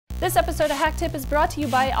This episode of HakTip is brought to you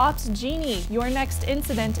by Ops Genie. Your next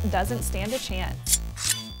incident doesn't stand a chance.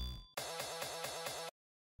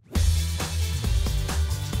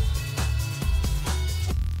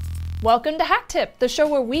 Welcome to HakTip, the show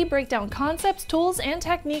where we break down concepts, tools, and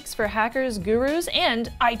techniques for hackers, gurus, and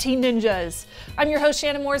IT ninjas. I'm your host,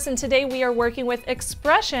 Shannon Morris, and today we are working with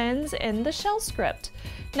expressions in the shell script.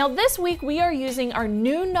 Now this week we are using our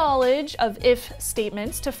new knowledge of if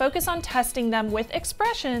statements to focus on testing them with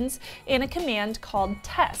expressions in a command called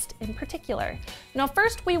test in particular. Now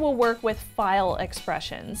first we will work with file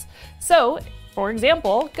expressions. So, for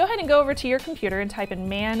example, go ahead and go over to your computer and type in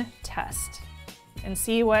man test and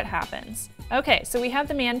see what happens. Okay, so we have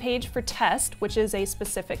the man page for test, which is a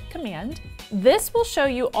specific command. This will show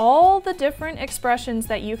you all the different expressions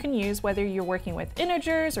that you can use, whether you're working with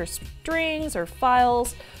integers or strings or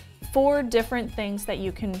files, 4 different things that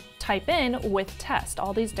you can type in with test,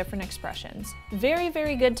 all these different expressions. Very,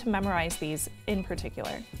 very good to memorize these in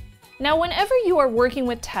particular. Now, whenever you are working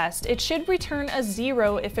with test, it should return a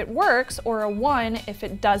 0 if it works or a 1 if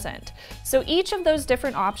it doesn't. So each of those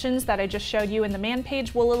different options that I just showed you in the man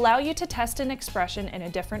page will allow you to test an expression in a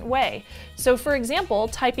different way. So for example,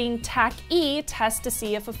 typing TAC-E tests to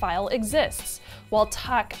see if a file exists, while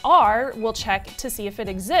TAC-R will check to see if it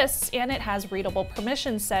exists and it has readable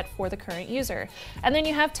permissions set for the current user. And then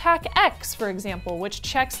you have TAC-X, for example, which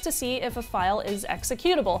checks to see if a file is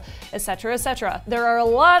executable, etc., etc. There are a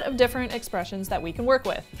lot of different expressions that we can work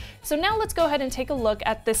with. So now let's go ahead and take a look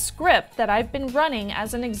at this script that I've been running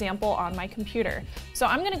as an example on my computer. So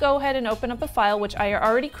I'm going to go ahead and open up a file which I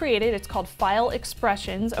already created. It's called File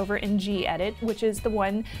Expressions over in gedit, which is the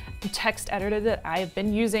one text editor that I have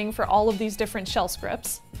been using for all of these different shell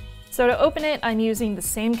scripts. So to open it, I'm using the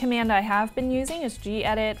same command I have been using, is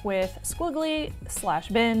gedit with squiggly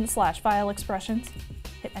 /bin/file expressions.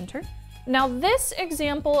 Hit enter. Now this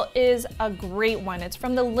example is a great one. It's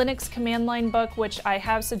from the Linux command line book, which I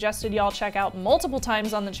have suggested y'all check out multiple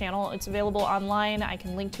times on the channel. It's available online. I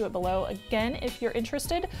can link to it below again if you're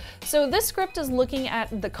interested. So this script is looking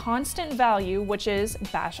at the constant value, which is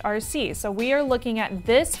bashrc. So we are looking at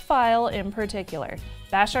this file in particular.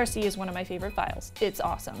 Bashrc is one of my favorite files. It's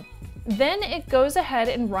awesome. Then it goes ahead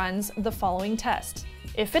and runs the following test.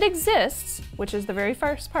 If it exists, which is the very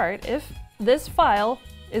first part, if this file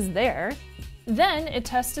is there, then it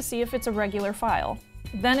tests to see if it's a regular file.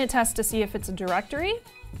 Then it tests to see if it's a directory,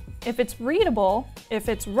 if it's readable, if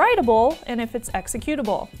it's writable, and if it's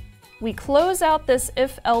executable. We close out this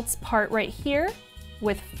if-else part right here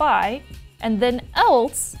with fi, and then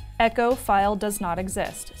else echo file does not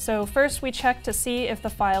exist. So first we check to see if the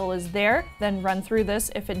file is there, then run through this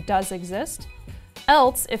if it does exist.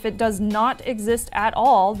 Else, if it does not exist at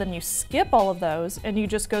all, then you skip all of those and you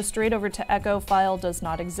just go straight over to echo file does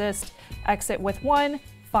not exist, exit with 1,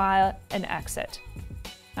 file, and exit.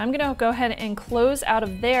 I'm gonna go ahead and close out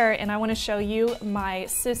of there, and I wanna show you my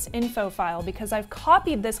sysinfo file because I've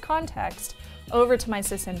copied this context over to my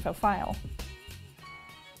sysinfo file.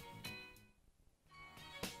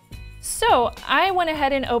 So I went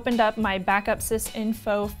ahead and opened up my backup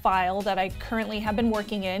sysinfo file that I currently have been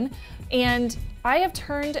working in, and I have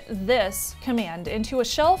turned this command into a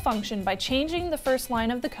shell function by changing the first line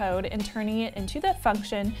of the code and turning it into that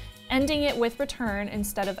function, ending it with return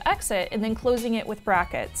instead of exit, and then closing it with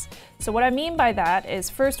brackets. So what I mean by that is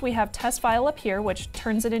first we have test file up here, which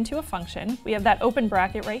turns it into a function. We have that open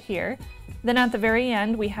bracket right here. Then at the very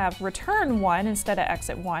end, we have return 1 instead of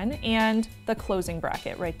exit 1, and the closing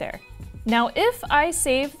bracket right there. Now, if I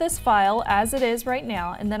save this file as it is right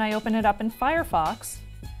now, and then I open it up in Firefox,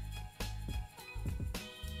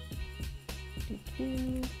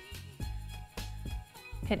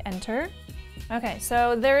 hit enter. Okay,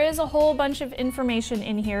 so there is a whole bunch of information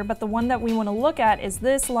in here, but the one that we want to look at is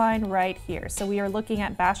this line right here. So we are looking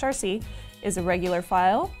at bashrc is a regular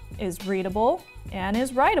file, is readable, and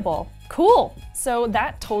is writable. Cool! So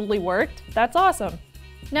that totally worked. That's awesome.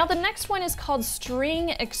 Now the next one is called string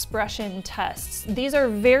expression tests. These are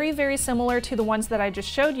very, very similar to the ones that I just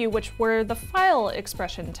showed you, which were the file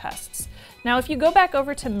expression tests. Now if you go back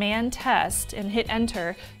over to man test and hit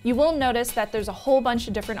enter, you will notice that there's a whole bunch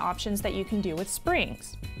of different options that you can do with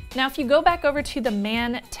strings. Now if you go back over to the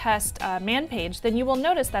man test man page, then you will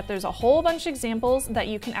notice that there's a whole bunch of examples that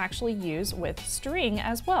you can actually use with string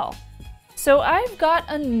as well. So I've got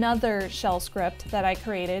another shell script that I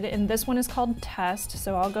created, and this one is called test,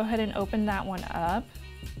 so I'll go ahead and open that one up.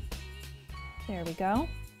 There we go.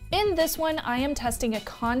 In this one, I am testing a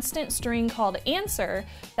constant string called answer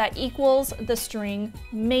that equals the string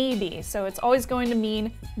maybe. So it's always going to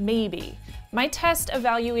mean maybe. My test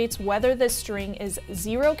evaluates whether this string is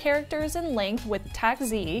 0 characters in length with tag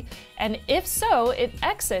Z, and if so, it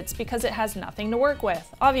exits because it has nothing to work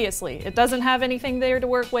with. Obviously, it doesn't have anything there to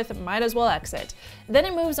work with, it might as well exit. Then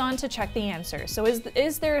it moves on to check the answer. So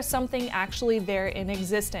is there something actually there in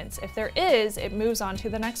existence? If there is, it moves on to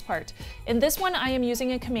the next part. In this one, I am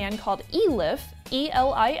using a command called elif,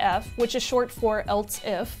 E-L-I-F, which is short for else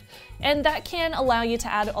if, and that can allow you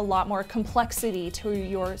to add a lot more complexity to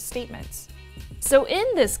your statements. So in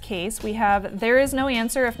this case, we have there is no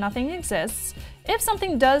answer if nothing exists. If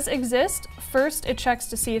something does exist, first it checks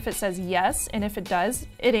to see if it says yes, and if it does,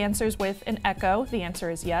 it answers with an echo, the answer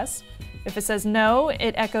is yes. If it says no,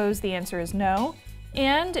 it echoes the answer is no.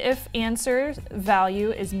 And if answer value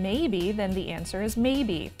is maybe, then the answer is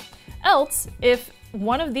maybe. Else, if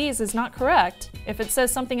one of these is not correct, if it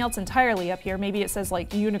says something else entirely up here, maybe it says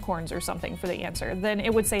like unicorns or something for the answer, then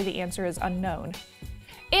it would say the answer is unknown.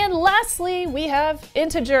 And lastly, we have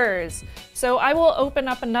integers. So I will open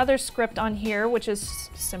up another script on here, which is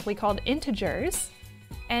simply called integers.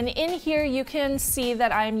 And in here, you can see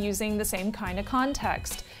that I'm using the same kind of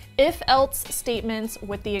context. If-else statements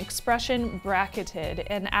with the expression bracketed.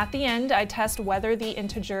 And at the end, I test whether the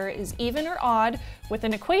integer is even or odd with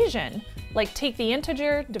an equation, like take the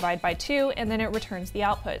integer, divide by 2, and then it returns the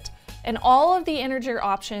output. And all of the integer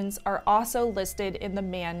options are also listed in the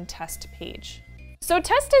man test page. So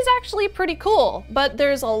test is actually pretty cool, but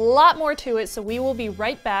there's a lot more to it, so we will be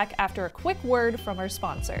right back after a quick word from our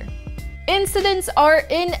sponsor. Incidents are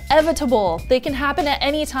inevitable. They can happen at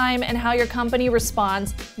any time, and how your company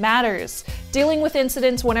responds matters. Dealing with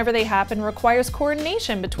incidents whenever they happen requires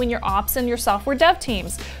coordination between your ops and your software dev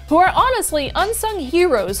teams, who are honestly unsung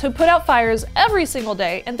heroes who put out fires every single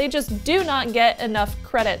day, and they just do not get enough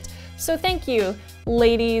credit. So thank you,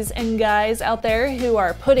 ladies and guys out there who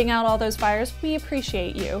are putting out all those fires. We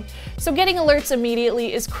appreciate you. So getting alerts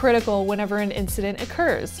immediately is critical whenever an incident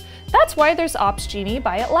occurs. That's why there's Ops Genie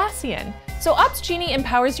by Atlassian. So Ops Genie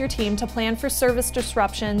empowers your team to plan for service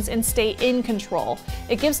disruptions and stay in control.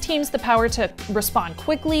 It gives teams the power to respond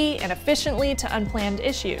quickly and efficiently to unplanned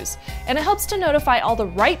issues. And it helps to notify all the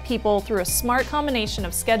right people through a smart combination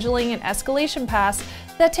of scheduling and escalation paths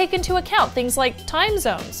that take into account things like time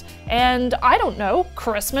zones and, I don't know,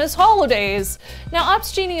 Christmas holidays. Now,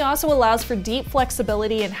 Ops Genie also allows for deep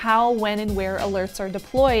flexibility in how, when, and where alerts are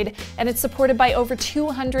deployed, and it's supported by over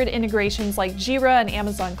 200 integrations like Jira and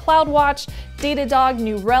Amazon CloudWatch, Datadog,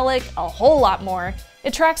 New Relic, a whole lot more.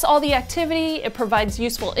 It tracks all the activity, it provides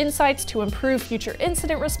useful insights to improve future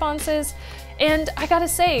incident responses, and I gotta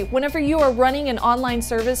say, whenever you are running an online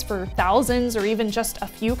service for thousands or even just a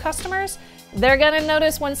few customers, they're gonna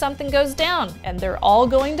notice when something goes down, and they're all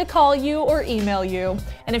going to call you or email you.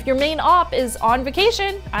 And if your main op is on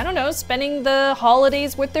vacation, I don't know, spending the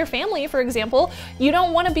holidays with their family, for example, you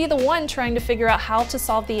don't wanna be the one trying to figure out how to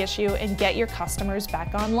solve the issue and get your customers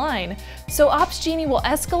back online. So Ops Genie will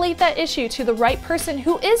escalate that issue to the right person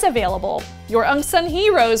who is available, your unsung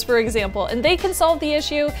heroes, for example, and they can solve the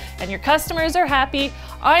issue, and your customers are happy,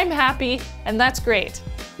 I'm happy, and that's great.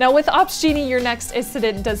 Now with Ops Genie, your next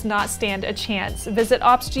incident does not stand a chance. Visit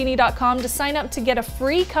opsgenie.com to sign up to get a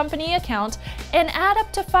free company account and add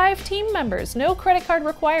up to 5 team members. No credit card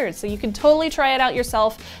required, so you can totally try it out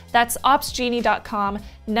yourself. That's opsgenie.com.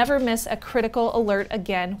 Never miss a critical alert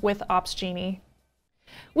again with Ops Genie.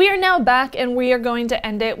 We are now back, and we are going to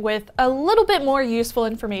end it with a little bit more useful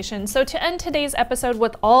information. So to end today's episode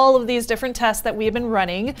with all of these different tests that we've been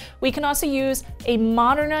running, we can also use a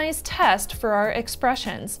modernized test for our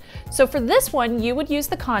expressions. So for this one, you would use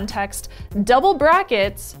the context double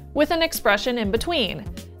brackets with an expression in between.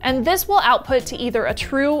 And this will output to either a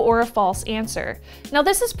true or a false answer. Now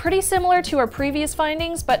this is pretty similar to our previous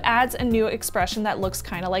findings, but adds a new expression that looks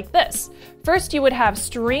kind of like this. First, you would have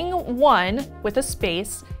string 1 with a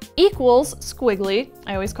space equals squiggly,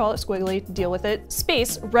 I always call it squiggly, deal with it,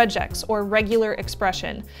 space regex or regular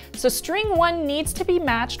expression. So string 1 needs to be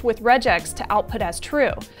matched with regex to output as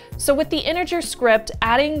true. So with the integer script,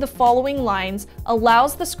 adding the following lines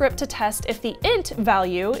allows the script to test if the int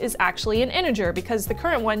value is actually an integer, because the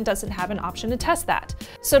current one doesn't have an option to test that.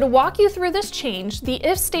 So to walk you through this change, the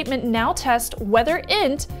if statement now tests whether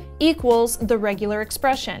int equals the regular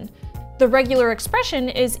expression. The regular expression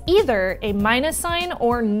is either a minus sign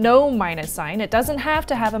or no minus sign. It doesn't have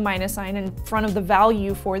to have a minus sign in front of the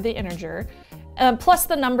value for the integer, plus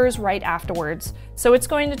the numbers right afterwards. So it's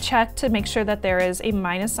going to check to make sure that there is a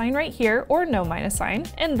minus sign right here or no minus sign,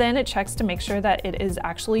 and then it checks to make sure that it is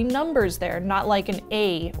actually numbers there, not like an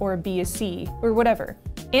A or a B, a C, or whatever.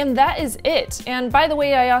 And that is it. And by the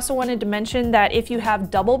way, I also wanted to mention that if you have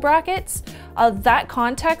double brackets, that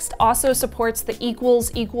context also supports the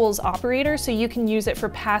equals operator, so you can use it for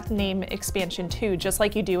path name expansion too, just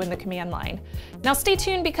like you do in the command line. Now stay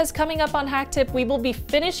tuned, because coming up on HakTip, we will be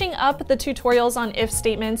finishing up the tutorials on if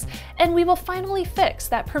statements, and we will finally fix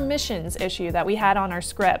that permissions issue that we had on our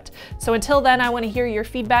script. So until then, I want to hear your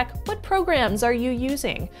feedback. What programs are you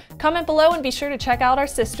using? Comment below and be sure to check out our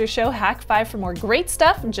sister show, Hack 5, for more great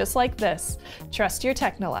stuff just like this. Trust your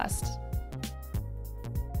Technolust.